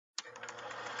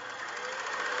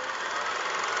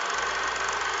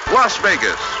Las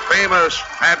Vegas, famous,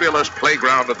 fabulous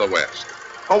playground of the West.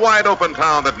 A wide-open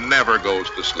town that never goes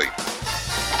to sleep.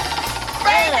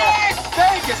 Vegas!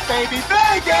 Vegas, baby,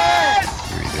 Vegas!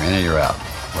 You're either in or you're out.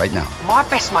 Right now. My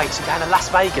best mates are going to Las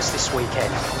Vegas this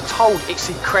weekend. I'm told it's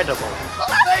incredible.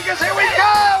 Vegas, here we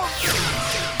go!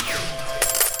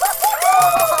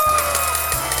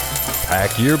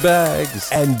 Pack your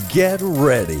bags and get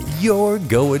ready. You're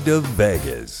going to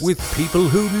Vegas with people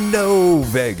who know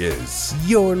Vegas.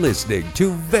 You're listening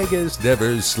to Vegas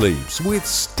Never Sleeps with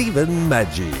Stephen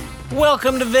Maggi.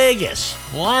 Welcome to Vegas.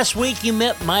 Last week you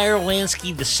met Meyer Lansky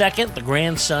II, the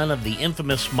grandson of the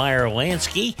infamous Meyer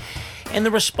Lansky, and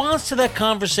the response to that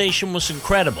conversation was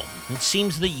incredible. It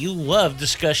seems that you love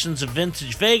discussions of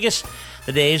vintage Vegas,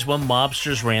 the days when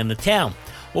mobsters ran the town.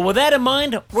 Well, with that in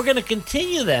mind, we're going to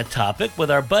continue that topic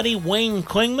with our buddy Wayne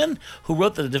Klingman, who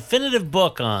wrote the definitive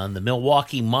book on the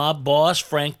Milwaukee mob boss,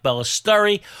 Frank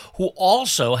Bellasturi, who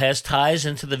also has ties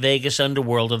into the Vegas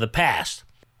underworld of the past.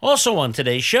 Also on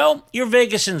today's show, your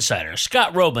Vegas insider,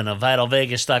 Scott Robin of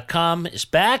VitalVegas.com, is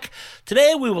back.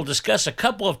 Today we will discuss a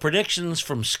couple of predictions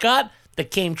from Scott that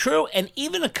came true and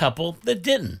even a couple that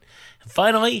didn't. And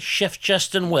finally, Chef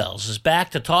Justin Wells is back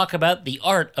to talk about the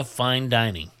art of fine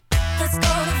dining. Let's go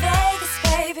to Vegas,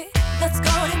 baby. Let's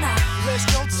go tonight. Let's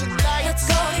go tonight. Let's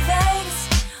go to Vegas.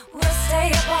 We'll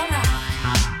stay up all night.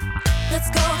 Let's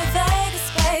go to Vegas,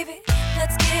 baby.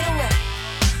 Let's get away.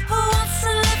 Who wants to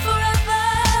live forever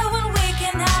when we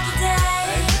can have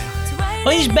the day?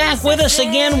 Well, he's back with us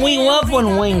again. We love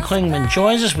when Wayne Klingman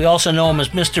joins us. We also know him as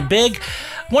Mr. Big.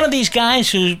 One of these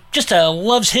guys who just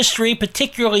loves history,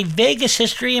 particularly Vegas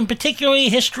history, and particularly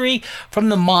history from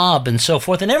the mob and so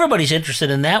forth. And everybody's interested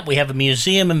in that. We have a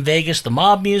museum in Vegas, the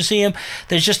Mob Museum.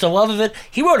 There's just a love of it.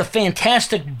 He wrote a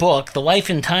fantastic book, The Life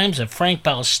and Times of Frank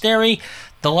Bellasturi,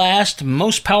 the last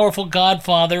most powerful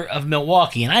godfather of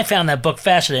Milwaukee. And I found that book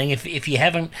fascinating. If you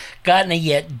haven't gotten it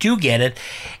yet, do get it.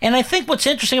 And I think what's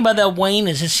interesting about that, Wayne,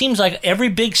 is it seems like every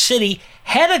big city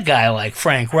had a guy like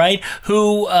Frank, right,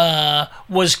 who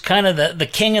was kind of the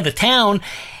king of the town,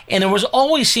 and there was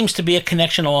always seems to be a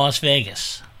connection to Las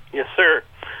Vegas. Yes, sir.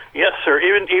 Yes, sir.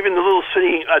 Even the little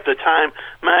city at the time,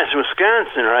 Madison,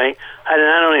 Wisconsin, right, had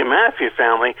not only a mafia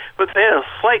family, but they had a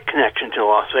slight connection to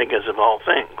Las Vegas of all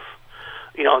things.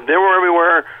 You know, they were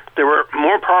everywhere. They were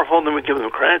more powerful than we give them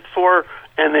credit for,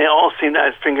 and they all seemed to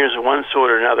have fingers of one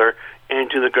sort or another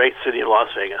into the great city of Las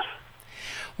Vegas.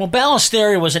 Well,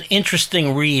 Bellasturi was an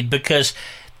interesting read because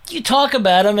you talk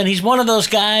about him, and he's one of those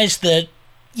guys that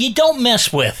you don't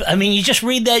mess with. I mean, you just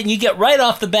read that, and you get right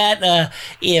off the bat,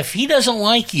 if he doesn't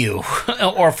like you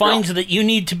or finds that you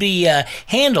need to be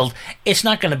handled, it's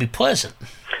not going to be pleasant.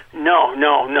 No.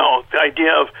 The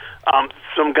idea of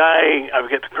some guy, I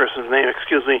forget the person's name,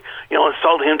 excuse me,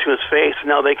 insulted him to his face, and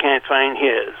now they can't find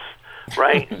his,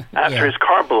 right? After his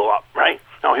car blew up, right?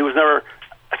 No, he was never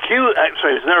he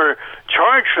was never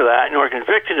charged for that, nor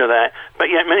convicted of that, but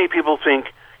yet many people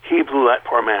think he blew that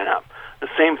poor man up. The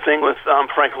same thing with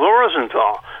Frank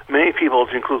Rosenthal. Many people,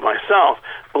 to include myself,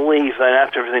 believe that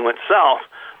after everything went south,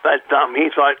 that he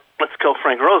thought, let's kill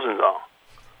Frank Rosenthal.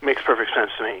 Makes perfect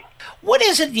sense to me. What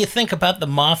is it you think about the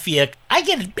mafia? I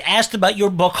get asked about your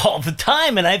book all the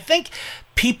time, and I think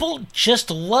people just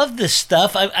love this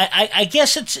stuff. I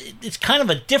guess it's kind of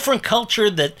a different culture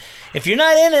that if you're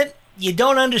not in it, you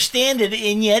don't understand it,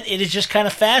 and yet it is just kind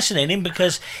of fascinating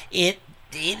because it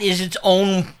is its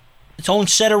own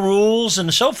set of rules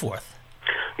and so forth.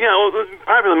 Yeah, well,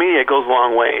 popular media goes a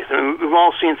long ways. I mean, we've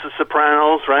all seen The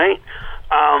Sopranos, right?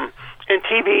 And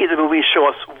TV, the movies show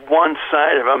us one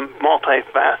side of a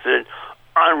multifaceted,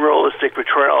 unrealistic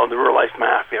portrayal of the real-life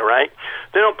mafia, right?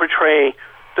 They don't portray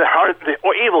the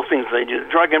evil things they do,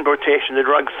 the drug importation, the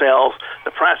drug sales,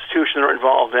 the prostitution they're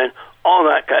involved in, all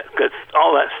that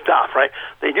stuff, right?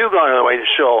 They do go out of their way to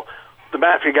show the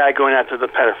mafia guy going after the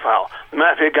pedophile, the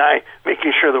mafia guy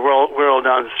making sure the world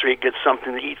down the street gets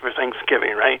something to eat for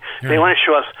Thanksgiving, right? Mm-hmm. They want to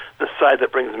show us the side that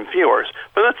brings them viewers,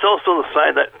 but that's also the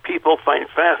side that people find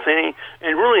fascinating,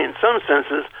 and really, in some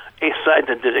senses, a side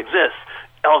that did exist.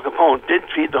 Al Capone did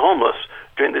feed the homeless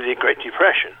during the Great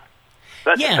Depression.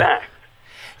 That's a fact.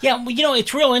 Yeah, well,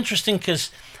 it's real interesting because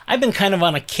I've been kind of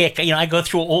on a kick. I go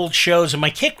through old shows, and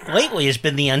my kick lately has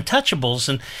been The Untouchables.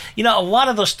 And, a lot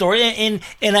of those stories,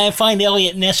 and I find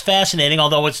Elliot Ness fascinating,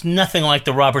 although it's nothing like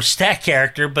the Robert Stack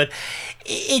character, but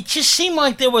it just seemed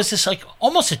like there was this,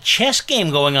 almost a chess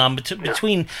game going on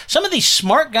between some of these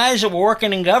smart guys that were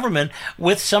working in government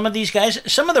with some of these guys,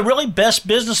 some of the really best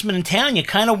businessmen in town. You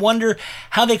kind of wonder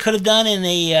how they could have done in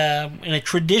a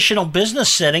traditional business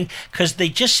setting, because they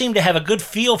just seem to have a good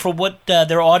feel for what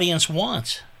their audience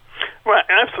wants. Right,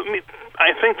 absolutely.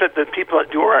 I think that the people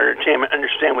that do our entertainment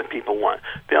understand what people want.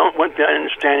 They don't want the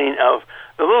understanding of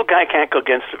the little guy can't go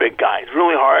against the big guy. It's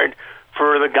really hard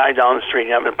for the guy down the street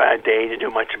having a bad day to do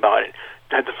much about it.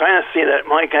 To have the fantasy that,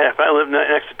 my God, if I lived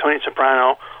next to Tony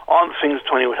Soprano, all the things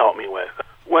Tony would help me with.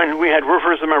 When we had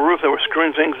roofers on my roof that were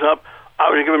screwing things up,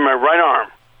 I would give him my right arm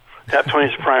to have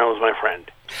Tony Soprano as my friend.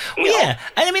 Yeah,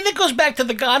 I mean, that goes back to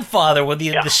The Godfather with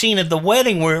the scene at the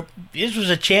wedding where this was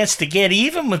a chance to get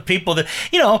even with people that,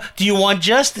 do you want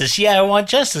justice? Yeah, I want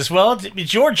justice. Well,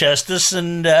 it's your justice,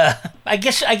 and I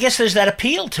guess there's that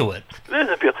appeal to it. There's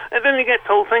appeal. And then you get the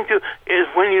whole thing, too, is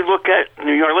when you look at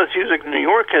New York, let's use New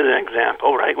York as an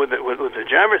example, right, with the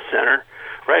Javits Center,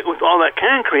 right, with all that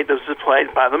concrete that was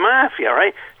supplied by the mafia,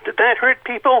 right? Did that hurt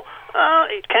people?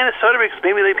 It kind of sort of, because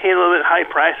maybe they paid a little bit high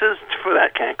prices for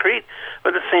that concrete,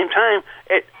 but at the same time,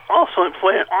 it also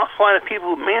employed an awful lot of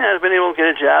people who may not have been able to get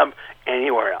a job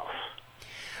anywhere else.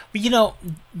 But,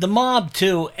 the mob,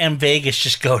 too, and Vegas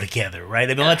just go together, right?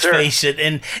 I mean, let's face it.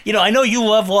 And, I know you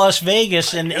love Las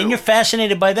Vegas, and you're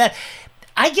fascinated by that.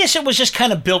 I guess it was just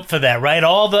kind of built for that, right?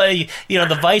 All the,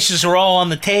 the vices are all on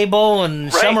the table,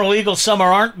 and some are legal, some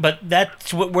aren't, but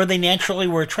that's where they naturally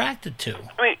were attracted to.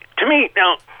 I mean, to me,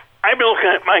 now, I've been looking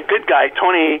at my good guy,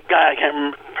 Tony, I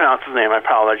can't pronounce his name, I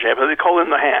apologize, but they call him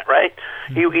the Hat, right?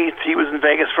 Mm-hmm. He was in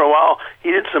Vegas for a while.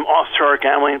 He did some offshore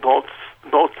gambling both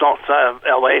outside of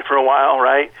L.A. for a while,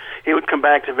 right? He would come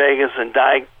back to Vegas and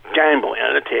die gambling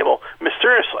at a table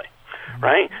mysteriously,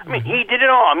 right? I mean, he did it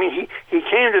all. I mean, he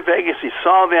came to Vegas. He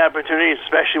saw the opportunities,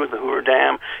 especially with the Hoover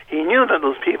Dam. He knew that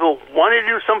those people wanted to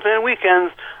do something on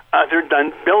weekends. They're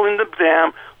done building the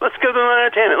dam. Let's give them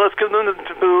entertainment. Let's give them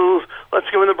the booze. Let's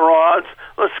give them the broads.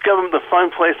 Let's give them the fun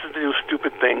places to do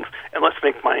stupid things, and let's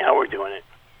make money how we're doing it.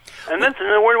 And that's an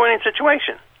award-winning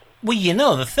situation.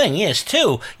 Well, the thing is,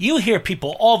 too, you hear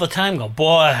people all the time go,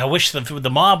 boy, I wish the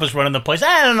mob was running the place.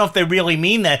 I don't know if they really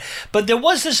mean that. But there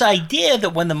was this idea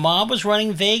that when the mob was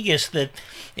running Vegas that,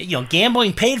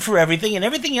 gambling paid for everything and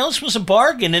everything else was a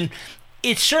bargain. And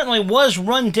it certainly was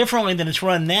run differently than it's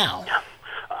run now.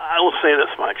 I will say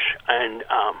this much, and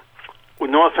with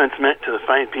no offense meant to the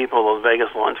fine people, those Vegas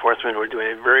law enforcement were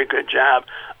doing a very good job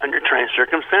under trying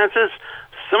circumstances.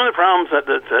 Some of the problems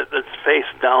that's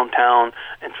faced downtown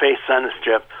and faced on the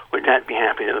Strip would not be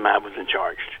happy that the mob was in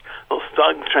charge. Those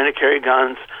thugs trying to carry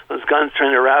guns, those thugs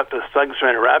trying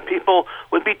to rob people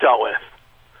would be dealt with.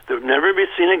 They would never be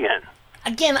seen again.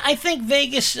 Again, I think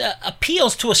Vegas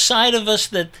appeals to a side of us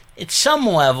that, at some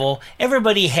level,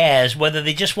 everybody has, whether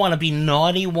they just want to be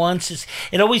naughty once.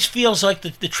 It always feels like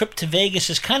the trip to Vegas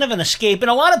is kind of an escape.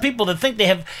 And a lot of people that think they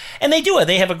have, and they do,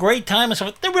 they have a great time and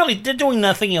stuff, they're doing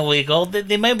nothing illegal.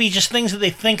 They may be just things that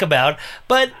they think about,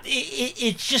 but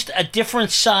it's just a different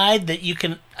side that you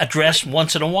can address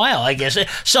once in a while, I guess.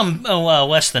 Some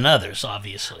less than others,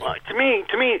 obviously. Well, to me,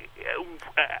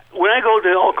 when I go to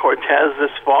El Cortez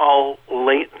this fall,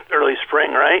 early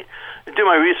spring, right, to do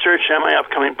my research on my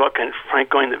upcoming book and Frank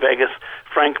going to Vegas,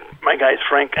 my guy's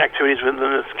Frank activities within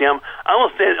the Skim, I will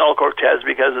stay at El Cortez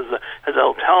because it's a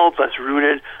hotel that's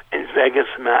rooted in Vegas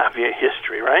mafia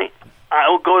history, right? I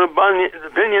will go to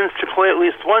Binion's to play at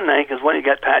least one night because when you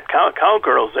got Pat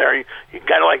Cowgirls there, you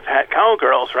got to like Pat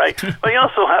Cowgirls, right? But you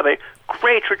also have a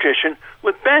great tradition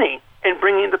with Benny in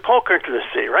bringing the poker to the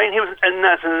city, right? He was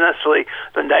not necessarily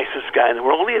the nicest guy in the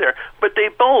world either, but they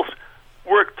both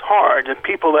worked hard. The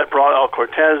people that brought El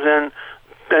Cortez in,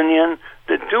 Binion,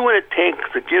 to do what it takes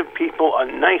to give people a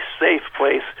nice, safe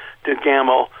place to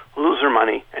gamble, lose their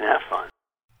money, and have fun.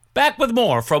 Back with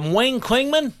more from Wayne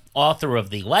Klingman, author of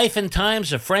The Life and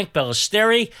Times of Frank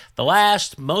Ballesteri, the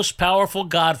last, most powerful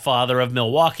godfather of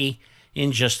Milwaukee,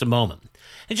 in just a moment.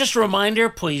 And just a reminder,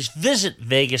 please visit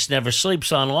Vegas Never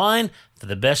Sleeps online. For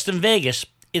the best in Vegas,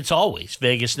 it's always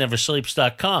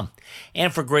VegasNeverSleeps.com.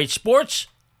 And for great sports,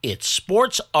 it's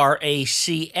Sports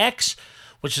RACX,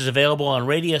 which is available on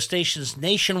radio stations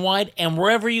nationwide and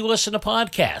wherever you listen to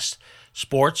podcasts.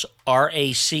 Sports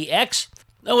RACX.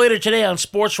 Now, later today on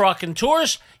Sports Rockin'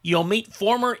 Tours, you'll meet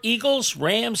former Eagles,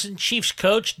 Rams, and Chiefs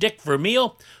coach Dick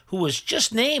Vermeil, who was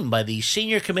just named by the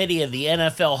Senior Committee of the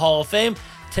NFL Hall of Fame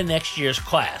to next year's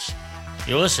class.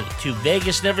 You're listening to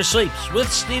Vegas Never Sleeps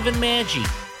with Stephen Maggi,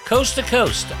 coast to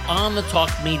coast on the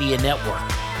Talk Media Network.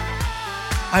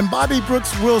 I'm Bobby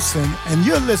Brooks Wilson, and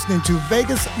you're listening to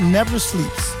Vegas Never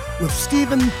Sleeps with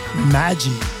Stephen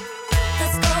Maggi.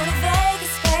 Let's go to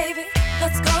Vegas, baby.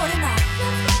 Let's go tonight.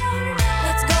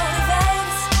 Let's go to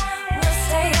Vegas. We'll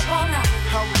stay up all night.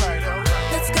 All right.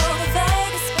 Let's go to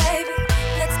Vegas, baby.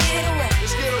 Let's get away.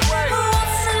 Who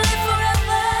wants to live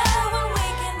forever when we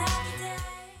can have the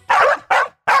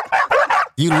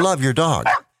day? You love your dog.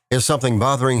 Is something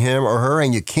bothering him or her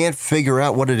and you can't figure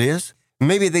out what it is?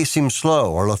 Maybe they seem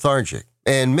slow or lethargic,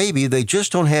 and maybe they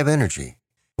just don't have energy.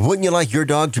 Wouldn't you like your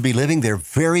dog to be living their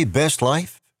very best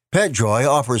life? PetJoy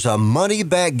offers a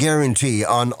money-back guarantee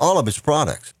on all of its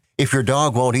products. If your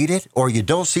dog won't eat it or you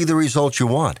don't see the results you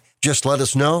want, just let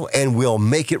us know and we'll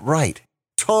make it right.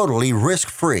 Totally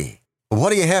risk-free.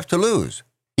 What do you have to lose?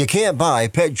 You can't buy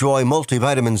PetJoy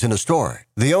multivitamins in a store.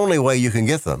 The only way you can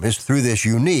get them is through this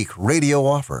unique radio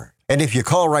offer. And if you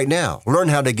call right now, learn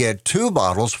how to get 2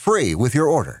 bottles free with your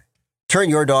order.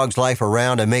 Turn your dog's life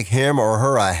around and make him or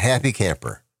her a happy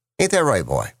camper. Ain't that right,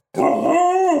 boy?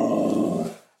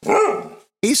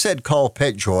 He said call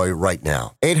PetJoy right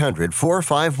now.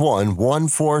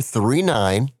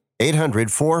 800-451-1439.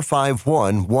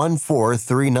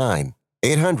 800-451-1439.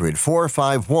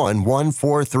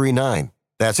 800-451-1439.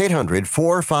 That's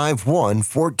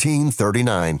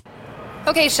 800-451-1439.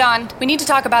 Okay, Sean, we need to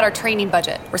talk about our training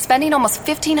budget. We're spending almost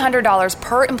 $1,500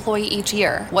 per employee each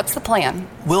year. What's the plan?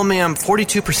 Well, ma'am,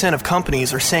 42% of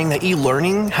companies are saying that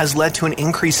e-learning has led to an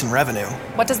increase in revenue.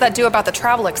 What does that do about the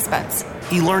travel expense?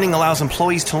 E-learning allows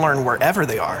employees to learn wherever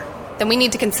they are. Then we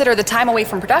need to consider the time away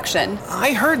from production.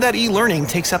 I heard that e-learning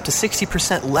takes up to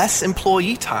 60% less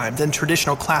employee time than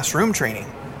traditional classroom training.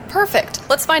 Perfect.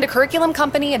 Let's find a curriculum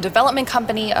company, a development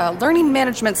company, a learning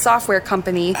management software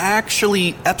company.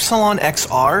 Actually, Epsilon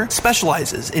XR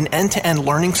specializes in end-to-end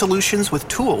learning solutions with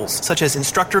tools such as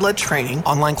instructor-led training,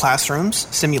 online classrooms,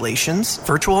 simulations,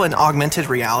 virtual and augmented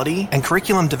reality, and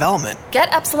curriculum development.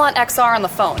 Get Epsilon XR on the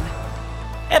phone.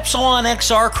 Epsilon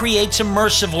XR creates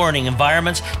immersive learning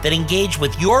environments that engage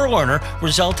with your learner,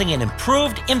 resulting in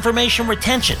improved information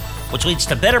retention, which leads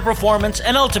to better performance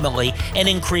and ultimately an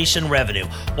increase in revenue.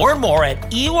 Learn more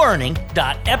at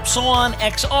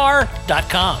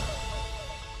elearning.epsilonxr.com.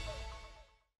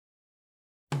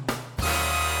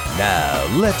 Now,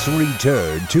 let's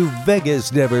return to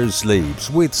Vegas Never Sleeps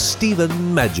with Stephen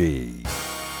Maggi.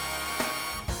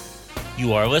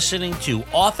 You are listening to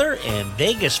author and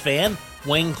Vegas fan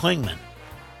Wayne Klingman.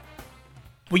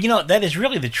 Well, you know, that is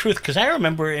really the truth, because I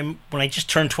remember when I just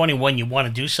turned 21, you want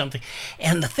to do something.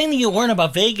 And the thing that you learn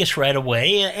about Vegas right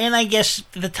away, and I guess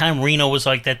at the time Reno was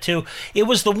like that too, it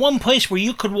was the one place where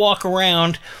you could walk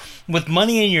around with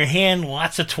money in your hand,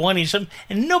 lots of 20s, and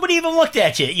nobody even looked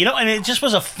at you, you know, and it just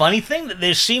was a funny thing that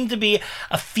there seemed to be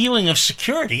a feeling of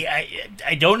security.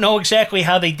 I don't know exactly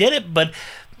how they did it, but,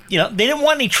 you know, they didn't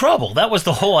want any trouble. That was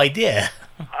the whole idea.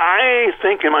 I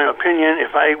think, in my opinion,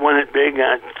 if I won it big,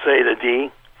 I'd say the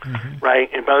D, right?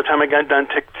 And by the time I got done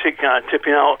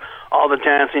tipping out all the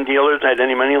dancing dealers, I had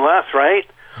any money left, right?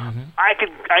 I could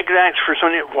ask for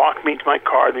somebody to walk me to my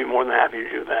car. I'd be more than happy to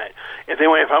do that. If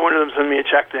I wanted them to send me a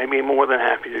check, they'd be more than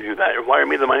happy to do that. Or wire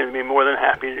me the money, they'd be more than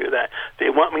happy to do that.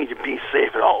 They want me to be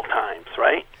safe at all times,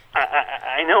 right?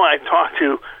 I know I talked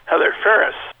to Heather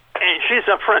Ferris, and she's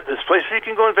up front. There's places you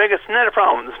can go in Vegas, not a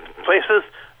problem. There's places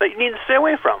that you need to stay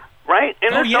away from, right?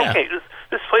 And it's okay.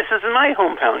 There's places in my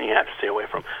hometown you have to stay away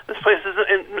from. There's places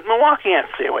in Milwaukee you have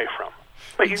to stay away from.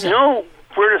 But you know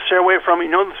where to stay away from. You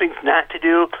know the things not to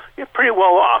do. You're pretty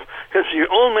well off. Because if you're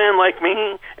an old man like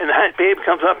me and the hot babe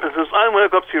comes up and says, I want to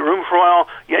go up to your room for a while,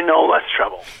 you know less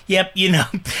trouble. Yep, you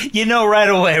know right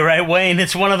away, right, Wayne?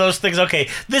 It's one of those things, okay,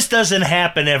 this doesn't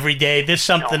happen every day. There's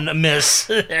something amiss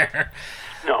there.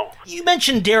 No. You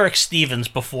mentioned Derek Stevens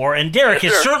before, and Derek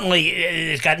has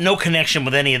certainly got no connection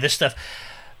with any of this stuff.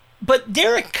 But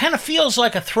Derek kind of feels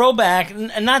like a throwback,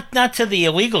 not to the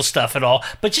illegal stuff at all,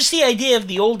 but just the idea of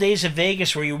the old days of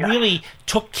Vegas where you really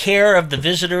took care of the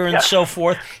visitor and so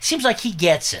forth. Seems like he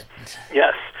gets it.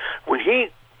 Yes. When he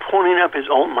pulling up his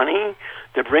own money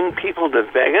to bring people to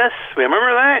Vegas,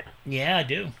 remember that? Yeah, I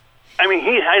do. I mean,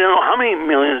 I don't know how many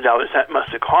millions of dollars that must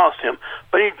have cost him,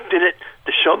 but he did it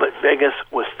to show that Vegas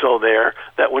was still there,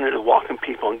 that wanted to welcome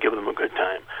people and give them a good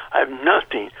time. I have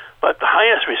nothing but the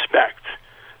highest respect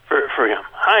for him,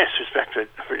 highest respect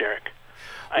for Derek.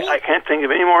 I can't think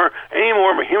of any more of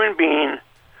a human being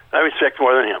that I respect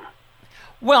more than him.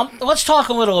 Well, let's talk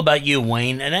a little about you,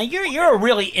 Wayne. And you're a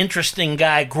really interesting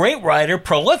guy, great writer,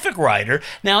 prolific writer.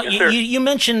 Now, you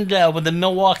mentioned with the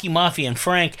Milwaukee Mafia and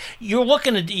Frank, you're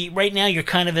looking at, right now you're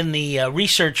kind of in the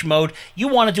research mode. You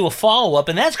want to do a follow-up,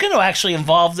 and that's going to actually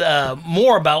involve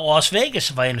more about Las Vegas,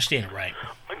 if I understand it right.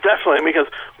 Definitely, because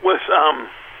with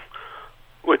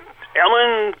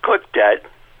Ellen Clickdead,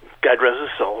 God rest his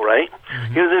soul, right?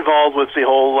 He was involved with the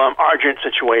whole Argent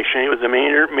situation. He was the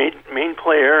main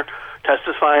player,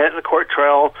 testifying at the court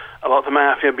trial about the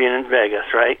Mafia being in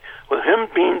Vegas, right? With him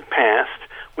being passed,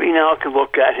 we now can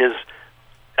look at his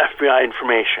FBI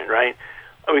information, right?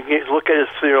 We can look at his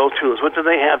 302s. What do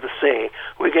they have to say?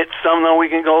 We get some, though, we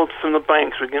can go from the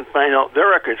banks. We can find out their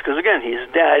records. Because, again, he's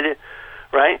dead,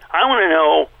 right? I want to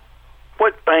know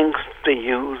what banks they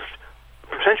used,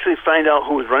 potentially find out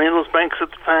who was running those banks at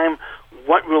the time,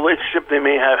 what relationship they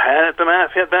may have had at the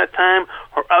mafia at that time,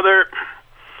 or other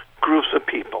groups of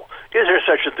people. Is there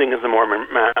such a thing as the Mormon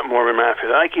mafia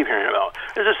that I keep hearing about?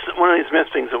 Is this one of these myth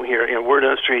things that we hear, word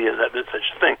on the street is that there's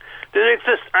such a thing? Does it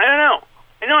exist? I don't know.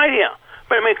 I have no idea.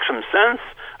 But it makes some sense.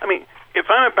 I mean, if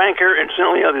I'm a banker and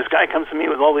suddenly this guy comes to me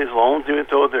with all these loans, even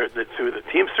though they're through the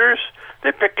Teamsters,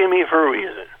 they're picking me for a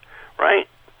reason, right?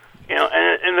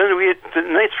 And then we get the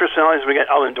night's personalities. We got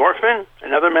Alan Dorfman,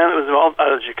 another man that was involved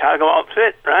out of the Chicago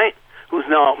outfit, right? Who's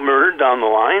now murdered down the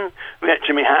line. We got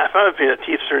Jimmy Hoffa, the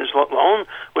Teamsters loan,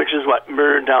 which is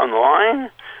murdered down the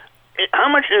line. How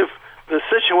much of the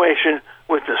situation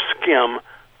with the skim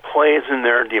plays in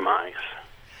their demise?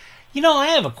 I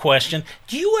have a question.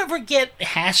 Do you ever get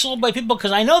hassled by people?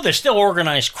 Because I know there's still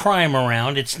organized crime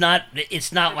around. It's not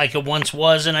like it once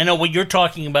was, and I know what you're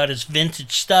talking about is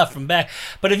vintage stuff from back.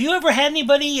 But have you ever had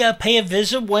anybody pay a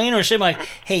visit, Wayne, or say like,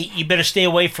 hey, you better stay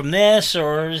away from this?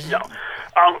 Or No.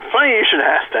 Funny you should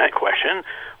ask that question.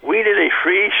 We did a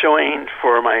free showing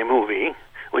for my movie,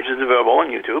 which is available on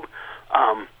YouTube.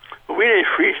 We did a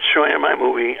free showing of my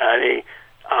movie at a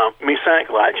Masonic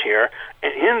Lodge here,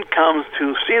 and in comes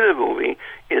to see the movie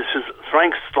is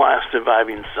Frank's last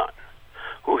surviving son,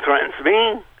 who threatens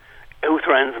me, who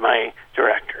threatens my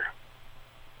director.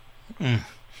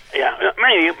 Yeah,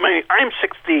 I'm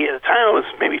 60. At the time I was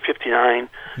maybe 59,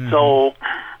 so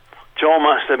Joe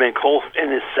must have been close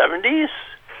in his 70s.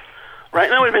 Right?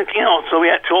 That would have been, so we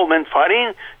had two old men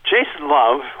fighting. Jason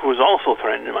Love, who was also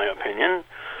threatened in my opinion,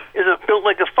 is built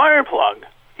like a fire plug.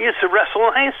 He used to wrestle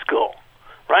in high school.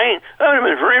 Right? That would have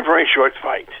been a very, very short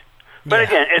fight. But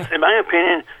again, in my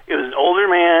opinion, it was an older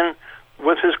man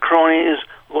with his cronies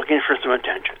looking for some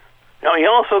attention. Now, he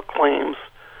also claims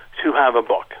to have a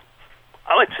book.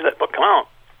 I'd like to see that book come out.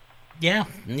 Yeah.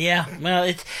 Well,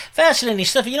 it's fascinating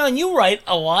stuff. And you write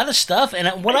a lot of stuff.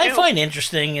 And what I find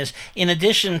interesting is, in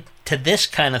addition to this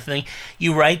kind of thing,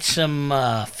 you write some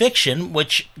fiction,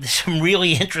 which is some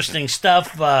really interesting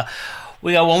stuff.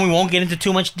 We got one we won't get into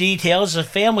too much detail. It's a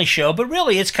family show, but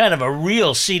really it's kind of a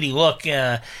real seedy look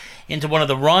into one of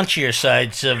the raunchier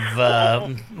sides of...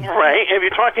 Right. If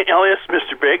you're talking Elias,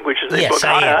 Mr. Big, which is a book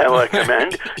I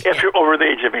recommend, if you're over the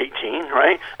age of 18,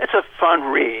 right? It's a fun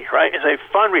read, right? It's a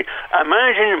fun read.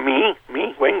 Imagine me,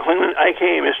 Wayne Klingman,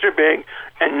 a.k.a. Mr. Big,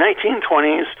 in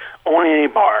 1920s owning a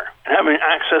bar and having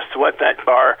access to what that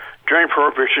bar during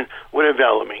Prohibition would have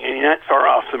availed me, and you're not far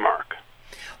off the mark.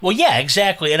 Well, yeah,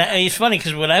 exactly. And it's funny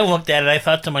because when I looked at it, I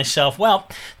thought to myself, well,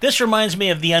 this reminds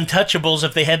me of The Untouchables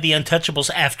if they had The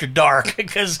Untouchables after dark.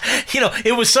 Because,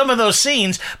 it was some of those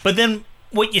scenes, but then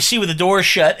what you see with the doors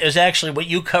shut is actually what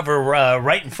you cover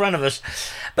right in front of us.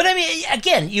 But, I mean,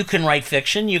 again, you can write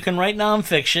fiction, you can write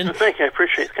nonfiction. Thank you. I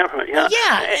appreciate the compliment.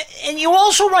 Yeah, and you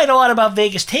also write a lot about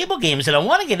Vegas table games, and I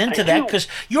want to get into that because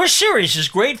your series is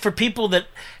great for people that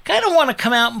kind of want to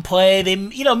come out and play. They,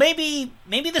 maybe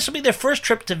this will be their first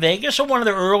trip to Vegas or one of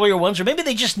their earlier ones, or maybe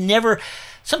they just never...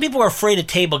 Some people are afraid of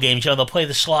table games. They'll play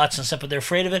the slots and stuff, but they're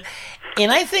afraid of it.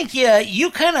 And I think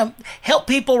you kind of help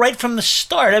people right from the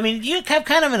start. I mean, you have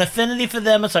kind of an affinity for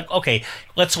them. It's like, okay,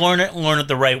 let's learn it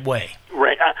the right way.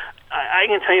 Right. I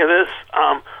can tell you this.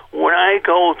 When I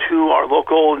go to our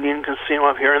local Indian casino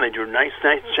up here and they do a nice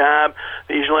job,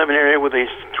 they usually have an area where they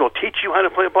will teach you how to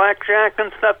play blackjack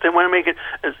and stuff. They want to make it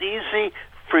as easy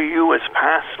for you as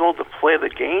possible to play the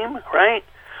game, right?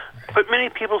 But many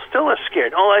people still are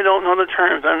scared. Oh, I don't know the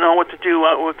terms. I don't know what to do.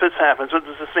 What this happens? What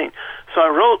does this mean? So I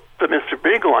wrote the Mr.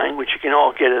 Big line, which you can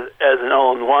all get as an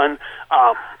all-in-one,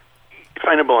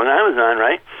 findable on Amazon,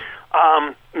 right?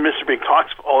 Mr. Big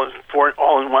Talks for an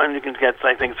all-in-one. You can get,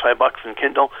 I think, it's $5 in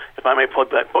Kindle. If I may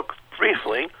plug that book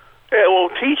briefly, it will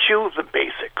teach you the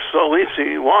basics. So, Lisa,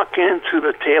 you walk into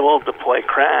the table to play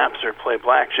craps or play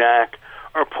blackjack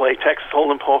or play Texas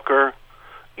Hold'em poker.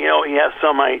 You have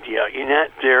some idea. You're not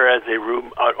there as a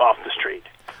room out off the street.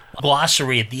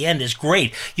 Glossary at the end is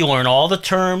great. You learn all the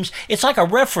terms. It's like a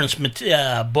reference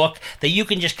book that you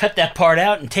can just cut that part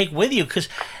out and take with you because,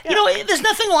 there's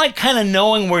nothing like kind of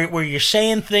knowing where you're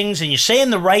saying things and you're saying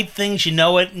the right things, you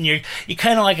know it, and you're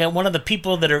kind of like one of the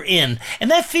people that are in. And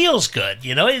that feels good,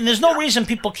 and there's no reason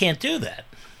people can't do that.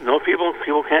 No, people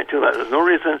can't do that. There's no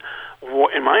reason,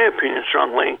 in my opinion,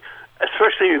 strongly,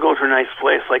 especially if you go to a nice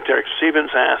place like Derek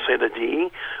Stevens has, say the D,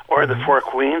 or the Four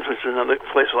Queens, which is another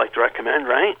place I like to recommend,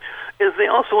 right? Is they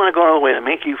also want to go out of the way to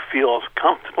make you feel as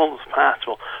comfortable as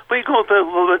possible. But you go with a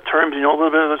little bit of terms, a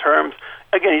little bit of the terms,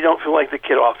 again, you don't feel like the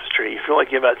kid off the street. You feel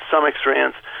like you've had some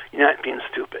experience. You're not being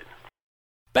stupid.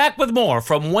 Back with more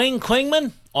from Wayne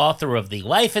Klingman, author of The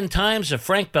Life and Times of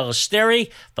Frank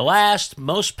Ballesteri, the last,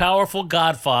 most powerful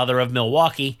godfather of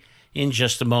Milwaukee, in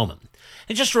just a moment.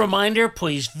 And just a reminder,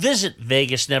 please visit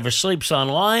Vegas Never Sleeps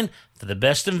online. For the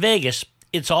best in Vegas,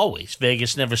 it's always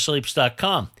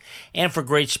VegasNeverSleeps.com. And for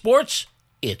great sports,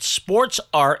 it's Sports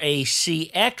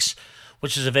RACX,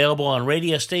 which is available on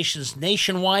radio stations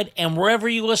nationwide and wherever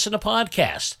you listen to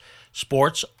podcasts.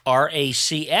 Sports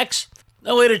RACX.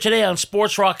 Now, later today on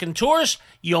Sports Rockin' Tours,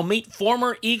 you'll meet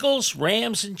former Eagles,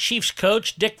 Rams, and Chiefs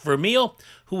coach Dick Vermeil,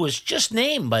 who was just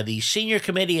named by the Senior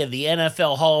Committee of the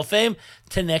NFL Hall of Fame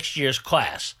to next year's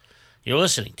class. You're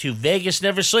listening to Vegas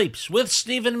Never Sleeps with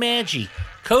Stephen Maggi,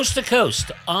 coast to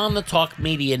coast on the Talk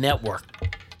Media Network.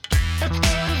 Let's go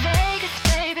to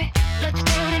Vegas, baby. Let's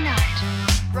go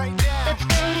tonight. Right now. Let's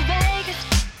go to Vegas.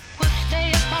 We'll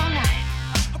stay up all night.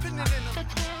 Let's go to Vegas.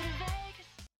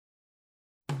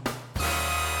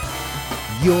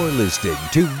 You're listening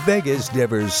to Vegas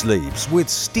Never Sleeps with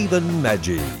Stephen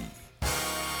Maggi.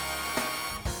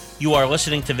 You are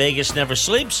listening to Vegas Never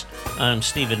Sleeps. I'm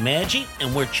Stephen Maggi,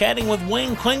 and we're chatting with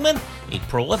Wayne Klingman, a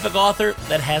prolific author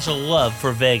that has a love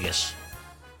for Vegas.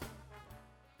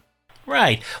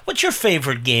 Right. What's your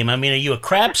favorite game? I mean, are you a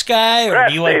craps guy? Or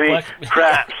Craps, do you baby. like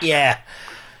Craps. Yeah.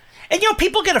 And,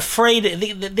 people get afraid.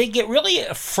 They get really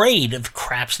afraid of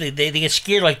craps. They get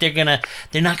scared like they're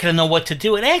not gonna know what to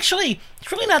do. And actually,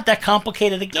 it's really not that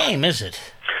complicated a game, is it?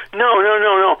 No.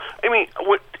 I mean,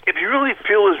 if you really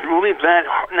feel is really that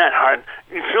not hard,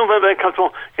 you feel that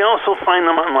comfortable, you can also find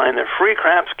them online. They're free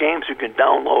craps games you can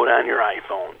download on your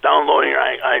iPhone, download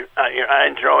on your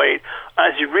Android.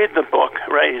 As you read the book,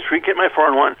 right? As we get my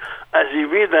 4-in-1, as you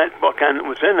read that book and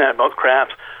within that about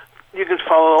craps, you can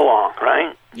follow along,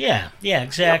 right? Yeah,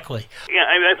 exactly. Yeah,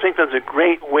 I think that's a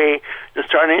great way to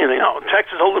start anything. Now,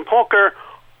 Texas Hold'em Poker,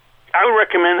 I would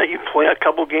recommend that you play a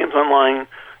couple games online.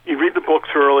 You read the book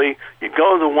thoroughly. You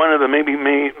go to one of the maybe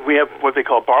we have what they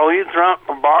call bar leagues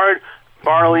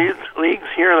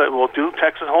here that will do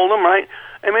Texas Hold'em, right?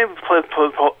 And maybe play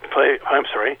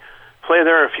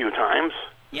there a few times.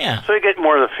 Yeah. So you get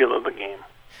more of the feel of the game.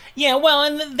 Yeah, well,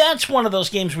 and that's one of those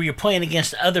games where you're playing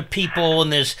against other people,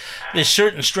 and there's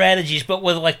certain strategies. But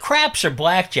with like craps or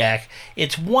blackjack,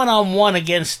 it's one-on-one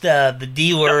against the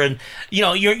dealer, and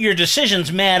your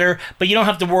decisions matter, but you don't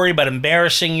have to worry about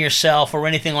embarrassing yourself or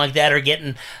anything like that, or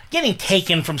getting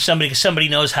taken from somebody because somebody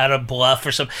knows how to bluff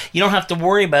or something. You don't have to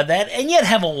worry about that, and yet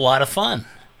have a lot of fun.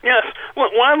 Yes.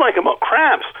 What I like about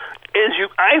craps is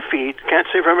I feed, can't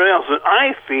say for everybody else, but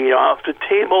I feed off the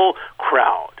table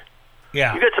crowd.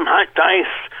 Yeah. You get some hot dice,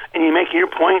 and you make your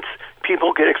points,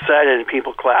 people get excited, and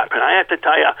people clap. And I have to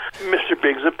tell you, Mr.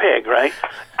 Big's a pig, right?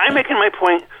 I'm making my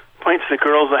points, the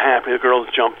girls are happy, the girls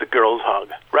jump, the girls hug,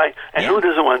 right? And who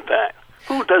doesn't want that?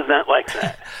 Who does not like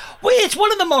that? Well, it's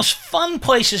one of the most fun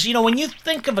places. When you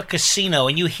think of a casino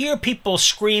and you hear people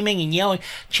screaming and yelling,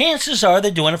 chances are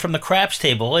they're doing it from the craps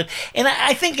table. And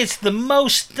I think it's the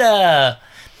most...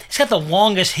 it's got the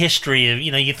longest history of,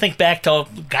 you think back to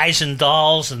Guys and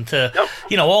Dolls and to,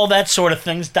 all that sort of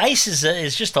things. Dice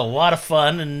is just a lot of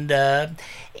fun, and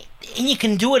you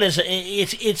can do it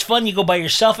it's fun. You go by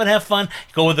yourself and have fun.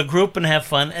 You go with a group and have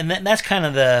fun, and that's kind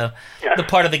of the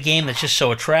part of the game that's just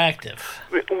so attractive.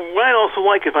 What I also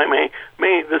like, if I may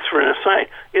this for an aside,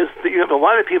 is that you have a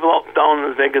lot of people out down in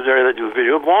the Vegas area that do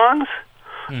video blogs.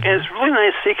 Mm-hmm. And it's really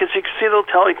nice to see, because you can see the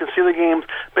hotel, you can see the games,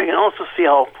 but you can also see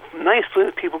how nicely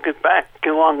the people get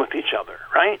along with each other,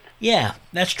 right? Yeah,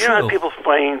 that's true. You don't have people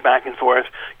fighting back and forth.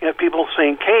 You have people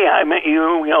saying, "Hey, I met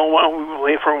you. Why don't we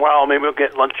play for a while? Maybe we'll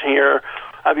get lunch here.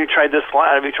 Have you tried this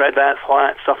slot? Have you tried that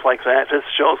slot?" Stuff like that. This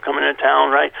show's coming to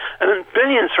town, right? And then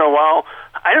Binions for a while,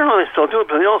 I don't know if they still do it,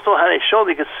 but they also had a show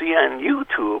they could see on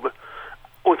YouTube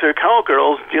with their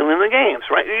cowgirls dealing the games,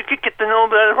 right? You could get to know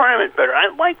that environment better.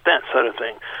 I like that sort of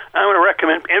thing. I would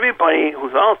recommend everybody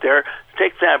who's out there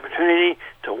take the opportunity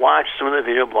to watch some of the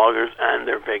video bloggers and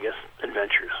their Vegas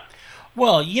adventures.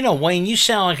 Well, Wayne, you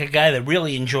sound like a guy that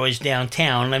really enjoys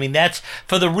downtown. I mean, that's,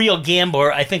 for the real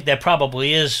gambler, I think that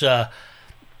probably is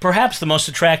perhaps the most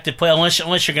attractive place,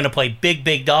 unless you're going to play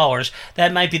big dollars.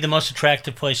 That might be the most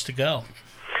attractive place to go.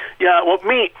 Yeah, well,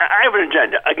 I have an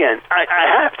agenda. Again, I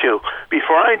have to,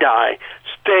 before I die,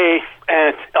 stay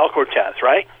at El Cortez,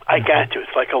 right? I got to.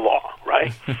 It's like a law,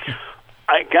 right?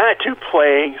 I got to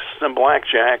play some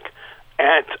blackjack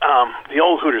at the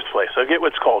old Hooters place. I get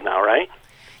what it's called now, right?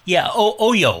 Yeah,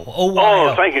 Oyo.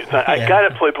 Oh, thank you. I got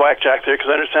to play blackjack there because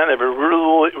I understand they have a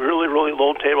really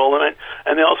low table limit,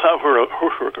 and they also have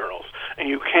Hooter girls, and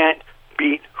you can't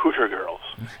beat Hooter girls.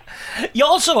 You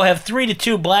also have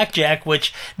 3-2 blackjack,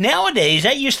 which nowadays,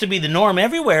 that used to be the norm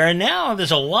everywhere, and now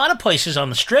there's a lot of places on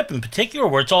the Strip in particular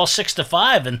where it's all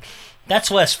 6-5, and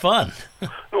that's less fun.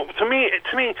 Well, to me,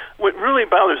 what really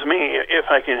bothers me, if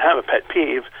I can have a pet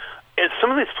peeve, is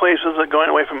some of these places are going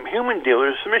away from human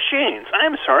dealers to machines.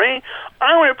 I'm sorry.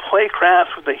 I want to play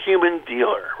craps with a human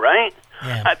dealer, right?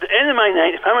 Yeah. At the end of my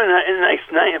night, if I'm having a nice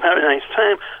night, if I'm having a nice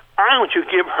time, I want to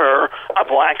give her a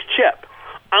black chip.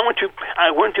 I want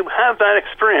to have that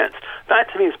experience.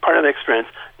 That to me is part of the experience,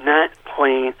 not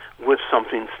playing with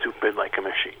something stupid like a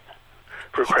machine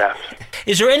for craps.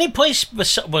 Is there any place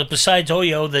besides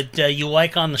Oyo that you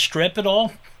like on the Strip at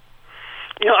all?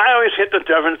 You know, I always hit the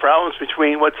different problems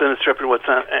between what's in the Strip and what's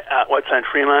on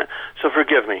Fremont. So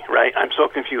forgive me, right? I'm so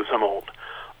confused. I'm old.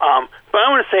 But I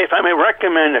want to say, if I may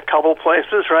recommend a couple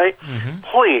places, right? Mm-hmm.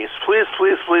 Please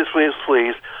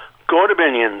go to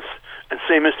Binion's and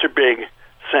say Mr. Big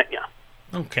sent you.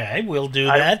 Okay, we'll do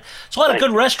that. There's a lot of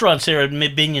good restaurants there at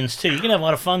Binion's, too. You can have a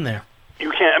lot of fun there.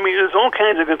 You can. I mean, there's all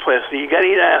kinds of good places. You got to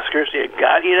eat Asker's. You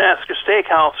got to eat Asker's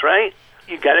Steakhouse, right?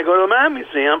 You got to go to the Mob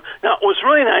Museum. Now, what's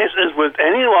really nice is with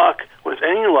any luck,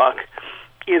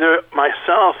 either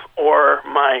myself or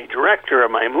my director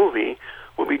of my movie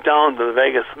will be down to the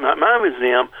Vegas Mob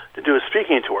Museum to do a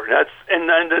speaking tour. That's in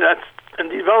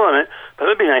development, but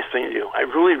that'd be a nice thing to do. I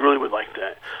really, really would like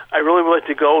that. I really would like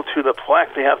to go to the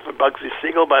plaque they have for Bugsy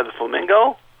Siegel by the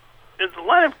Flamingo. There's a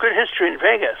lot of good history in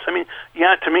Vegas. I mean,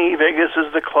 yeah, to me, Vegas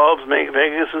is the clubs,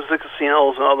 Vegas is the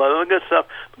casinos, and all that other good stuff.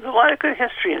 But there's a lot of good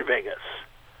history in Vegas.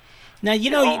 Now,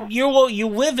 you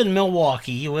live in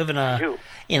Milwaukee. You live in a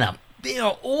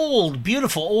old,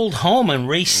 beautiful old home in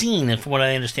Racine, from what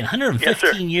I understand.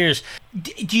 115 years.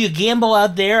 Do you gamble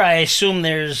out there? I assume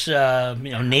there's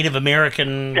Native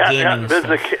American gaming. Yeah,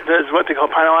 there's what they call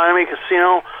Potawatomi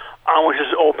Casino, which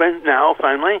is open now,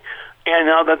 finally. And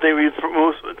now that they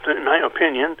removed, in my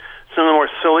opinion, some of the more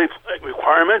silly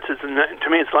requirements, to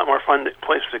me it's a lot more fun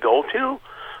place to go to.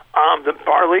 The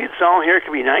bar lead zone here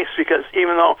can be nice because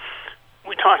even though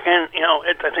we're talking,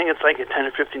 I think it's like a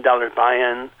 $10 to $15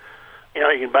 buy-in.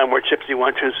 You can buy more chips you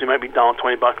want to, so you might be down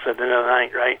 $20 at the end of the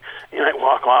night, right? You might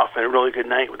walk off on a really good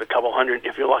night with a couple hundred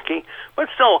if you're lucky. But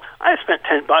still, I spent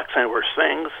 $10 on worse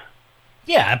things.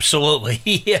 Yeah, absolutely.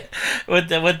 Yeah. What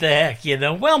the heck,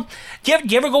 Well, do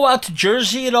you ever go out to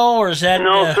Jersey at all, or is that...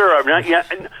 No, sir, I've not yet.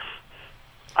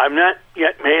 I've not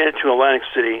yet made it to Atlantic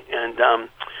City, and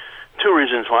two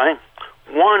reasons why.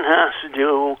 One has to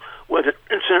do with an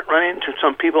incident running into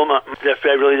some people. The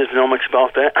FBI really doesn't know much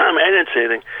about that. I didn't say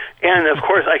anything. And of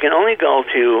course, I can only go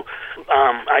to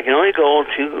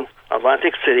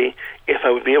Atlantic City if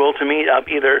I would be able to meet up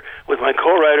either with my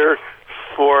co-writer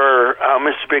for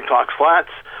Mr. Big Talks Flats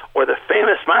or the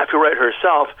famous mafia writer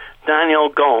herself, Danielle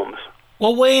Gomes.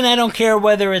 Well, Wayne, I don't care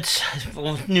whether it's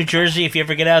New Jersey, if you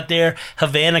ever get out there,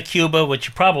 Havana, Cuba, which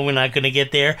you're probably not going to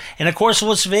get there, and of course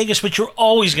Las Vegas, which you're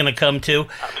always going to come to.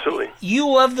 Absolutely. You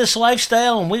love this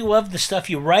lifestyle, and we love the stuff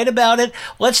you write about it.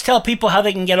 Let's tell people how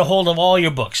they can get a hold of all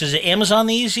your books. Is it Amazon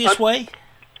the easiest way?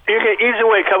 You can easy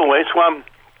way a couple ways. Well,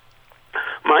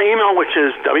 my email, which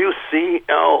is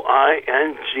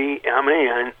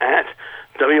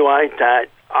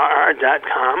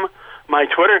wclingman@wi.rr.com. My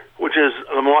Twitter, which is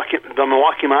the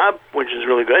Milwaukee Mob, which is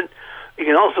really good. You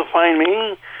can also find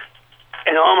me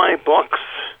in all my books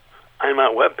on my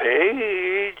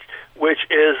webpage, which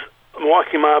is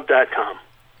MilwaukeeMob.com.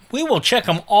 We will check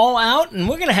them all out, and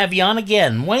we're going to have you on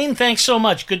again. Wayne, thanks so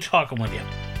much. Good talking with you.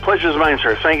 Pleasure's mine,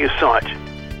 sir. Thank you so much.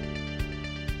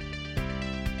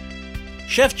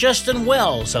 Chef Justin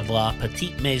Wells of La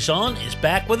Petite Maison is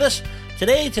back with us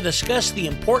today to discuss the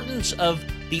importance of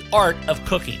the art of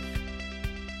cooking.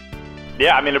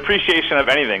 Yeah, appreciation of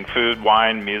anything, food,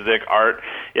 wine, music, art,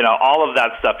 all of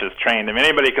that stuff is trained.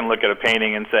 Anybody can look at a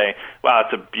painting and say, wow,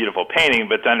 it's a beautiful painting,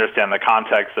 but to understand the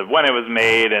context of when it was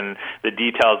made and the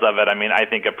details of it, I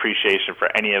think appreciation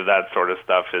for any of that sort of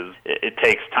stuff it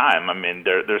takes time.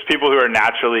 There's people who are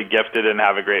naturally gifted and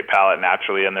have a great palate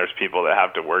naturally, and there's people that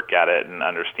have to work at it and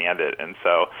understand it. And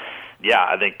so, yeah,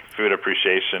 I think food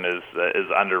appreciation is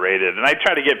underrated. And I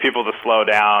try to get people to slow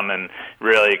down and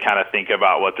really kind of think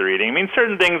about what they're eating.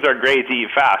 Certain things are great to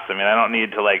eat fast. I don't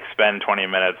need to spend 20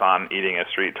 minutes on eating a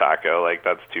street taco.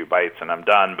 That's 2 bites and I'm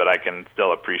done, but I can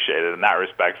still appreciate it in that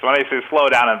respect. So when I say slow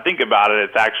down and think about it,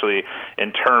 it's actually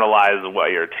internalize what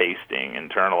you're tasting,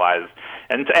 internalize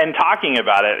and talking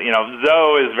about it.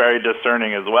 Zoe is very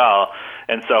discerning as well.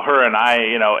 And so her and I,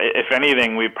 if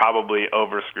anything, we probably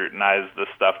over-scrutinize the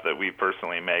stuff that we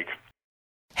personally make.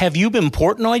 Have you been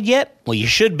Portnoyed yet? Well, you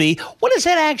should be. What does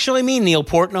that actually mean, Neil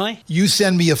Portnoy? You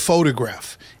send me a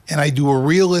photograph, and I do a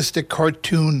realistic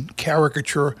cartoon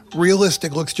caricature.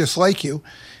 Realistic, looks just like you,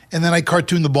 and then I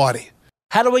cartoon the body.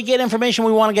 How do we get information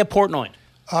we want to get Portnoy?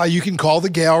 You can call the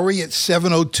gallery at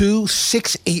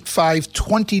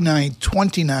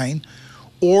 702-685-2929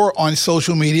 or on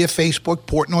social media, Facebook,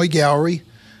 Portnoy Gallery,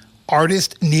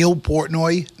 artist Neil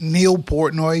Portnoy,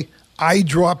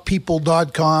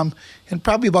 iDrawPeople.com, and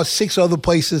probably about 6 other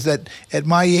places that at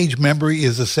my age memory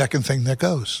is the second thing that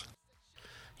goes.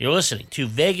 You're listening to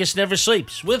Vegas Never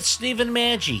Sleeps with Stephen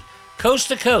Maggi, coast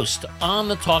to coast on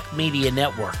the Talk Media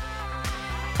Network.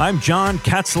 I'm John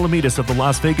Katsalamidas of the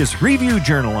Las Vegas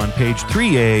Review-Journal on page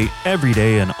 3A, every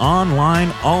day and online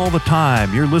all the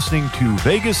time. You're listening to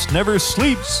Vegas Never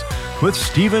Sleeps with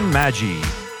Stephen Maggi.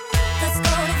 Let's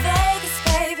go to Vegas,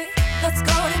 baby. Let's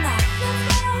go tonight.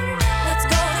 Let's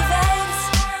go to Vegas.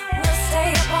 We'll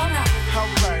stay up all night.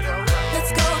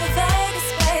 Let's go to Vegas,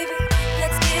 baby.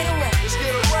 Let's get away.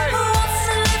 Who wants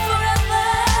to live forever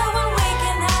when we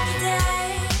can have the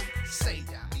day?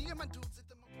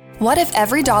 What if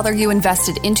every dollar you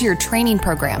invested into your training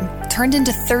program turned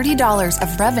into $30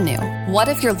 of revenue? What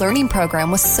if your learning program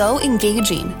was so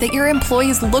engaging that your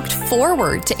employees looked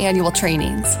forward to annual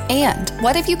trainings? And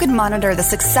what if you could monitor the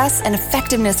success and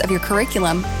effectiveness of your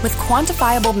curriculum with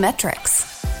quantifiable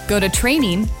metrics? Go to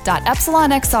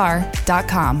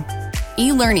training.epsilonxr.com.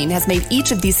 E-learning has made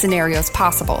each of these scenarios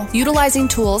possible. Utilizing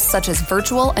tools such as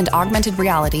virtual and augmented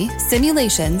reality,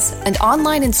 simulations, and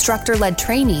online instructor-led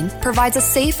training provides a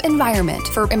safe environment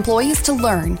for employees to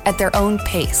learn at their own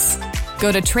pace.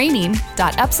 Go to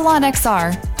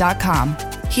training.epsilonxr.com.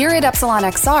 Here at Epsilon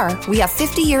XR, we have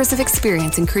 50 years of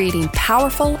experience in creating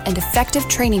powerful and effective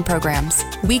training programs.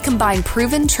 We combine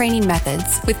proven training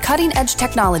methods with cutting-edge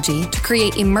technology to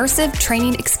create immersive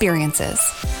training experiences.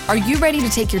 Are you ready to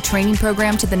take your training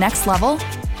program to the next level?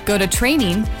 Go to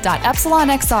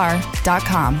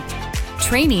training.epsilonxr.com.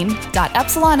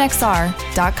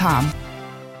 training.epsilonxr.com.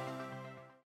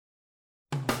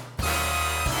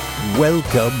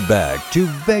 Welcome back to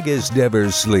Vegas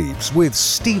Never Sleeps with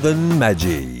Stephen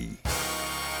Maggi.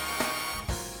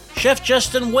 Chef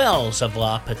Justin Wells of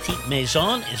La Petite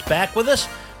Maison is back with us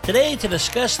today to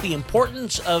discuss the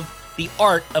importance of the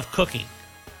art of cooking.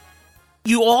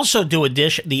 You also do a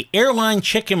dish, the airline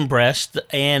chicken breast,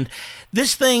 and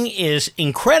this thing is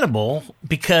incredible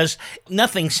because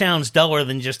nothing sounds duller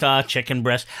than just chicken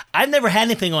breast. I've never had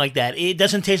anything like that. It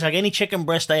doesn't taste like any chicken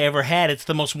breast I ever had. It's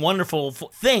the most wonderful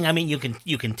thing. I mean, you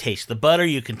can taste the butter,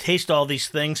 you can taste all these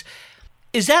things.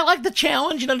 Is that like the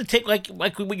challenge, to take like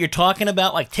what you're talking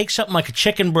about, like take something like a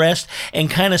chicken breast and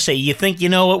kind of say, you think you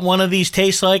know what one of these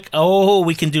tastes like? Oh,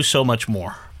 we can do so much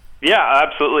more. Yeah,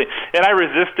 absolutely. And I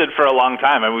resisted for a long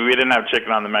time. I mean, we didn't have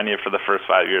chicken on the menu for the first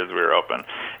 5 years we were open.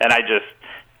 And I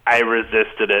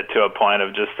resisted it to a point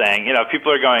of just saying, if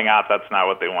people are going out, that's not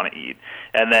what they want to eat.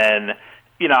 And then,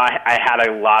 I had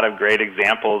a lot of great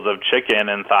examples of chicken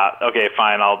and thought, okay,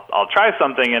 fine, I'll try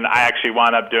something. And I actually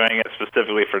wound up doing it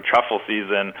specifically for truffle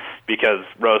season because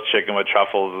roast chicken with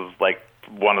truffles is like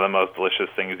one of the most delicious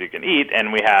things you can eat.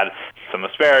 And we had some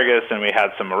asparagus and we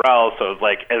had some morels, so it was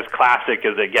like as classic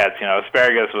as it gets,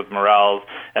 asparagus with morels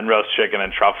and roast chicken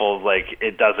and truffles. Like,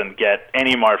 it doesn't get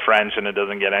any more French and it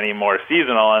doesn't get any more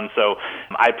seasonal. And so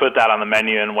I put that on the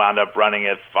menu and wound up running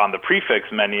it on the prefix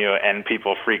menu, and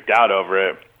people freaked out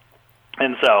over it.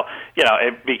 And so,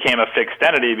 it became a fixed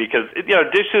entity because,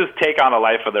 dishes take on a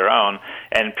life of their own,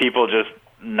 and people just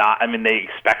they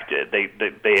expect it.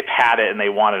 They've had it and they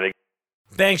want it again.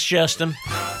 Thanks, Justin.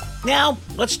 Now,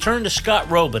 let's turn to Scott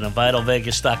Robin of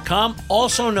VitalVegas.com,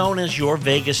 also known as your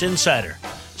Vegas Insider.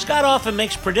 Scott often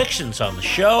makes predictions on the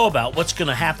show about what's going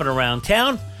to happen around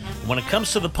town. When it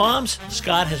comes to the Palms,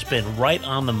 Scott has been right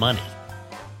on the money.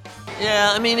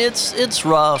 Yeah, it's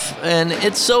rough, and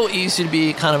it's so easy to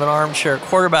be kind of an armchair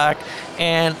quarterback.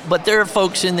 But there are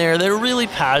folks in there that are really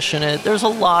passionate. There's a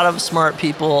lot of smart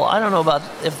people. I don't know about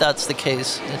if that's the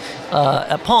case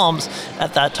at Palms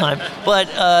at that time, but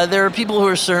there are people who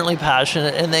are certainly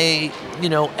passionate, and they,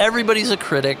 everybody's a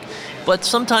critic. But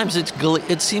sometimes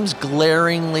it seems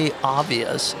glaringly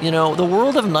obvious. The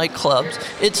world of nightclubs,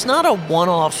 it's not a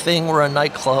one-off thing where a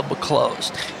nightclub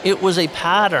closed. It was a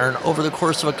pattern over the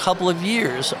course of a couple of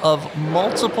years of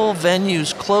multiple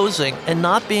venues closing and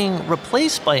not being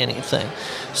replaced by anything.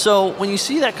 So when you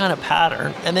see that kind of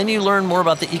pattern, and then you learn more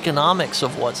about the economics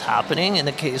of what's happening, in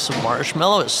the case of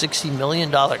Marshmallow, a $60 million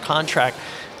contract,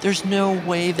 there's no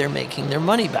way they're making their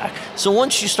money back. So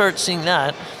once you start seeing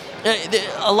that,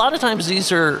 a lot of times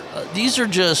these are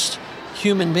just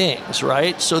human beings,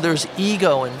 right? So there's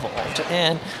ego involved.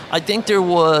 And I think there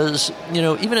was,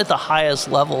 even at the highest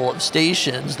level of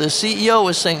stations, the CEO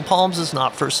was saying Palms is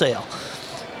not for sale.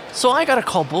 So I got to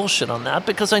call bullshit on that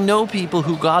because I know people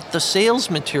who got the sales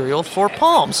material for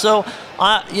Palms. So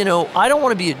I don't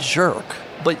want to be a jerk,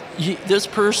 but this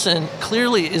person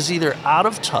clearly is either out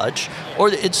of touch or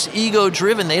it's ego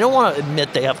driven. They don't want to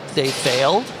admit they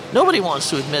failed. Nobody wants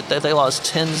to admit that they lost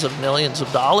tens of millions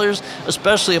of dollars,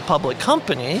 especially a public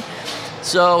company.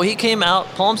 So he came out,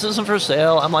 Palms isn't for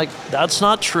sale. I'm like, that's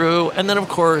not true. And then, of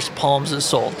course, Palms is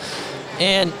sold.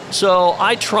 And so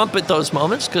I trumpet those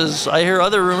moments because I hear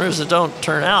other rumors that don't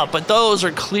turn out. But those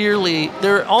are clearly,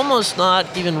 they're almost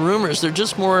not even rumors. They're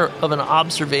just more of an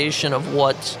observation of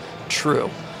what's true.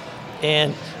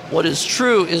 And what is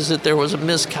true is that there was a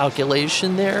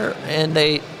miscalculation there, and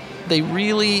they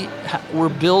really were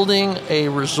building a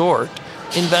resort,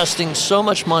 investing so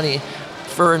much money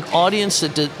for an audience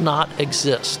that did not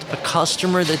exist, a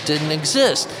customer that didn't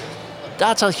exist.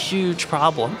 That's a huge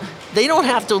problem. They don't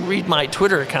have to read my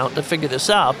Twitter account to figure this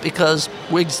out because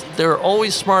there are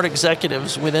always smart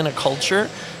executives within a culture,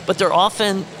 but they're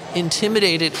often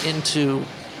intimidated into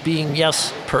being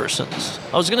yes persons.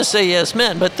 I was going to say yes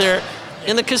men, but they're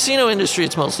in the casino industry,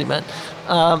 it's mostly men.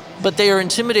 But they are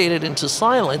intimidated into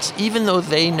silence, even though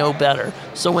they know better.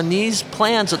 So when these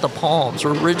plans at the Palms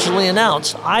were originally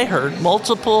announced, I heard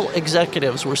multiple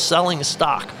executives were selling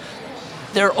stock,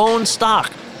 their own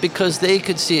stock, because they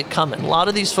could see it coming. A lot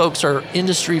of these folks are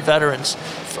industry veterans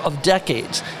of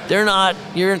decades. They're not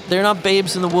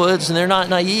babes in the woods, and they're not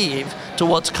naive to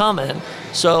what's coming.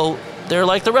 So they're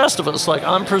like the rest of us, like,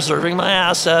 I'm preserving my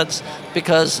assets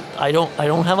because I don't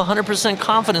have 100%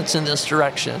 confidence in this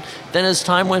direction. Then as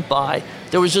time went by,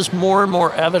 there was just more and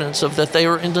more evidence of that they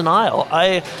were in denial.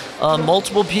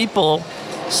 Multiple people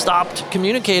stopped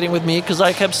communicating with me because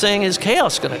I kept saying, is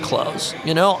Chaos going to close?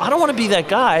 I don't want to be that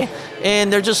guy.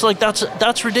 And they're just like,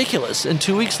 that's ridiculous. And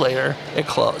 2 weeks later, it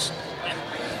closed.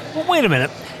 Well, wait a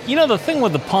minute. The thing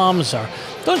with the Palms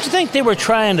don't you think they were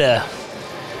trying to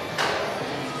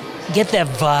get that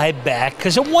vibe back?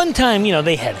 Because at one time,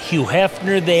 they had Hugh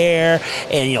Hefner there,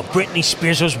 and, Britney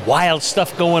Spears, there was wild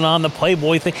stuff going on, the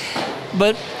Playboy thing.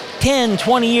 But 10,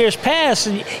 20 years pass,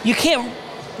 and you can't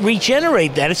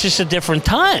regenerate that. It's just a different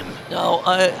time. No,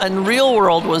 and Real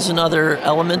World was another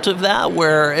element of that,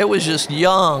 where it was just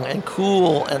young and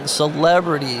cool and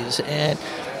celebrities, and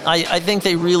I think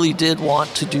they really did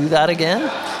want to do that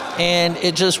again, and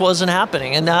it just wasn't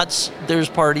happening. And there's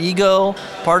part ego,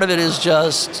 part of it is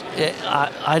just,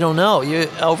 I don't know.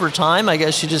 Over time, I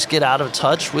guess you just get out of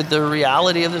touch with the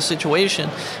reality of the situation.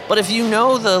 But if you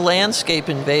know the landscape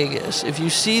in Vegas, if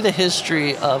you see the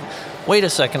history of, wait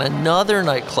a second, another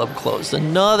nightclub closed,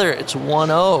 it's One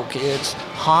Oak, it's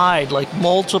Hyde, like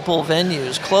multiple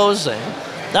venues closing.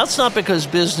 That's not because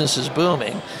business is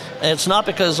booming. And it's not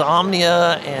because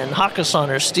Omnia and Hakkasan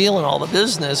are stealing all the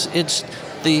business. It's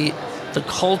the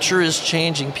culture is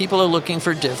changing. People are looking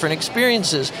for different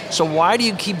experiences. So why do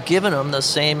you keep giving them the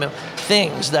same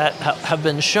things that have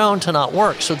been shown to not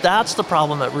work? So that's the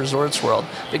problem at Resorts World,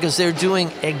 because they're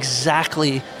doing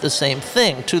exactly the same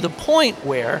thing, to the point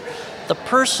where the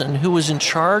person who was in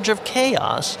charge of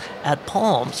Chaos at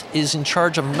Palms is in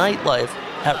charge of nightlife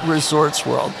at Resorts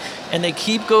World. And they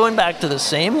keep going back to the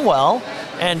same well,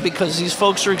 and because these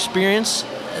folks are experienced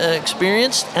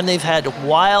and they've had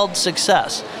wild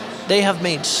success. They have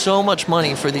made so much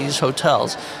money for these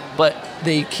hotels, but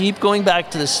they keep going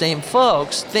back to the same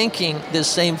folks thinking this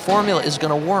same formula is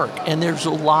going to work. And there's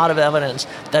a lot of evidence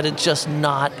that it's just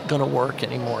not going to work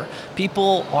anymore.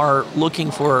 People are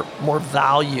looking for more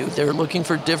value. They're looking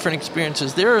for different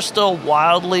experiences. There are still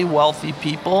wildly wealthy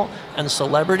people and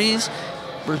celebrities.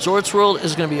 Resorts World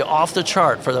is going to be off the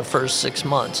chart for the first 6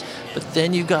 months. But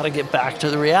then you got to get back to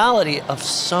the reality of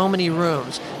so many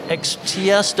rooms.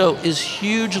 Tiesto is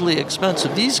hugely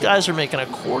expensive. These guys are making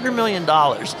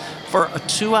 $250,000 for a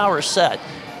 2-hour set.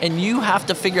 And you have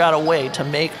to figure out a way to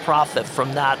make profit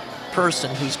from that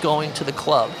person who's going to the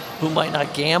club, who might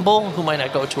not gamble, who might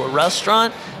not go to a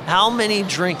restaurant. How many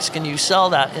drinks can you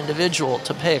sell that individual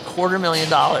to pay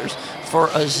 $250,000 for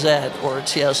a Zed or a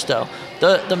Tiesto?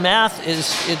 The math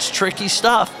it's tricky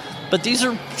stuff, but these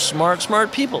are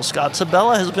smart people. Scott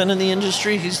Sabella has been in the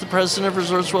industry. He's the president of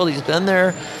Resorts World. He's been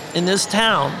there in this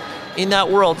town, in that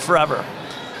world forever.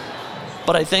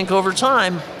 But I think over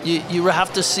time, you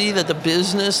have to see that the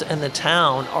business and the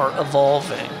town are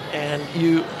evolving, and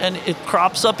it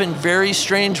crops up in very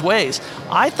strange ways.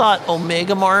 I thought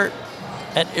Omega Mart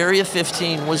at Area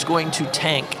 15 was going to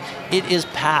tank. It is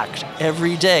packed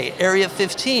every day. Area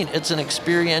 15, it's an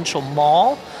experiential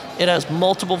mall. It has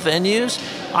multiple venues.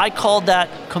 I called that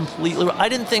completely. I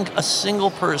didn't think a single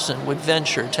person would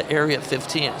venture to Area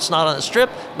 15. It's not on the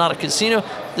Strip, not a casino.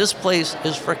 This place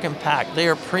is freaking packed. They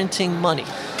are printing money.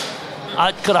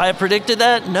 Could I have predicted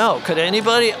that? No. Could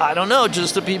anybody? I don't know.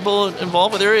 Just the people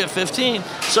involved with Area 15.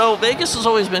 So Vegas has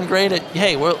always been great at,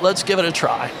 hey, let's give it a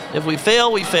try. If we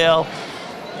fail, we fail.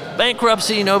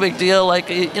 Bankruptcy, no big deal.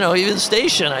 Like, even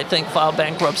Station, I think, filed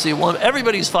bankruptcy.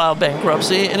 Everybody's filed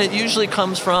bankruptcy, and it usually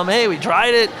comes from, hey, we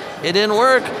tried it, it didn't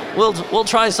work, we'll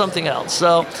try something else.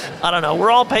 So, I don't know.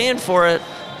 We're all paying for it,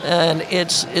 and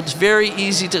it's very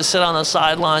easy to sit on the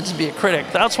sidelines and be a critic.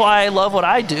 That's why I love what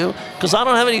I do, because I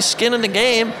don't have any skin in the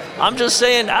game. I'm just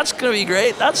saying, that's going to be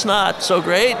great, that's not so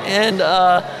great, and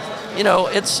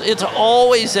it's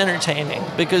always entertaining,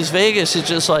 because Vegas is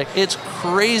just like, it's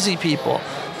crazy people.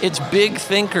 It's big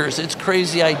thinkers, it's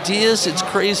crazy ideas, it's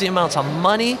crazy amounts of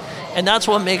money, and that's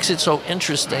what makes it so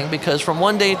interesting, because from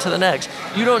one day to the next,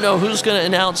 you don't know who's going to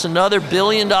announce another $1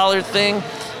 billion thing.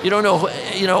 You don't know,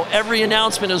 every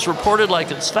announcement is reported like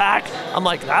it's fact. I'm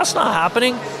like, that's not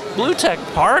happening. Blue Tech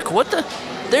Park, what the?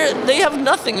 They have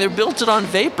nothing. They're built it on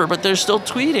vapor, but they're still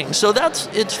tweeting. So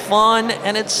it's fun,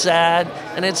 and it's sad,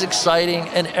 and it's exciting,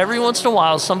 and every once in a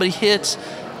while somebody hits.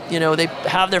 They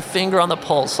have their finger on the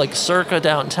pulse, like Circa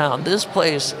downtown. This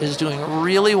place is doing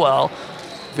really well.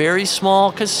 Very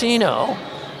small casino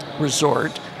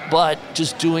resort, but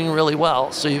just doing really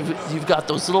well. So you've got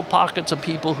those little pockets of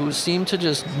people who seem to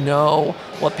just know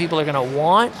what people are going to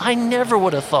want. I never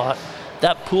would have thought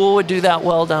that pool would do that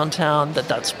well downtown,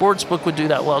 that sports book would do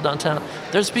that well downtown.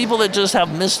 There's people that just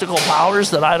have mystical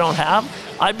powers that I don't have.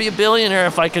 I'd be a billionaire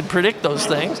if I could predict those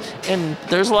things. And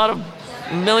there's a lot of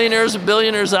millionaires and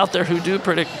billionaires out there who do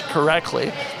predict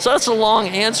correctly. So that's a long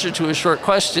answer to a short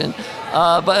question,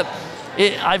 but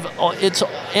it's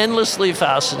endlessly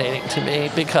fascinating to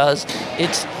me, because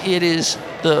it is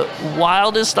the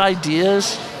wildest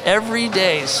ideas. Every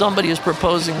day somebody is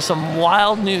proposing some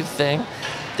wild new thing.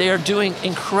 They are doing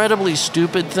incredibly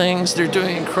stupid things. They're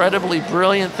doing incredibly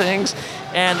brilliant things.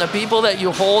 And the people that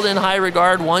you hold in high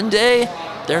regard one day,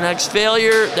 their next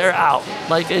failure, they're out.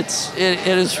 Like, it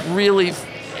is really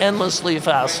endlessly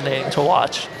fascinating to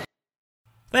watch.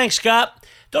 Thanks, Scott.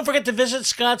 Don't forget to visit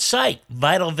Scott's site,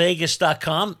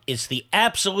 vitalvegas.com. It's the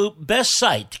absolute best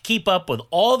site to keep up with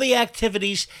all the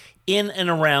activities in and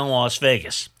around Las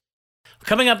Vegas.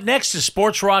 Coming up next is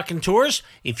Sports Rockin' Tours.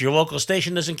 If your local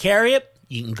station doesn't carry it,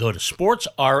 you can go to Sports,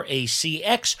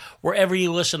 RACX, wherever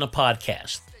you listen to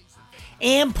podcasts.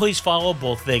 And please follow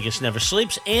both Vegas Never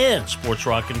Sleeps and Sports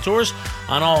Rockin' Tours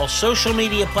on all social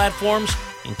media platforms,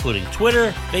 including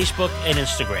Twitter, Facebook, and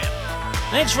Instagram.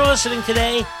 Thanks for listening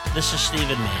today. This is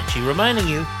Stephen Manchi reminding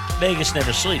you, Vegas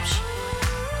never sleeps.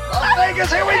 Las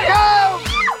Vegas, here we go!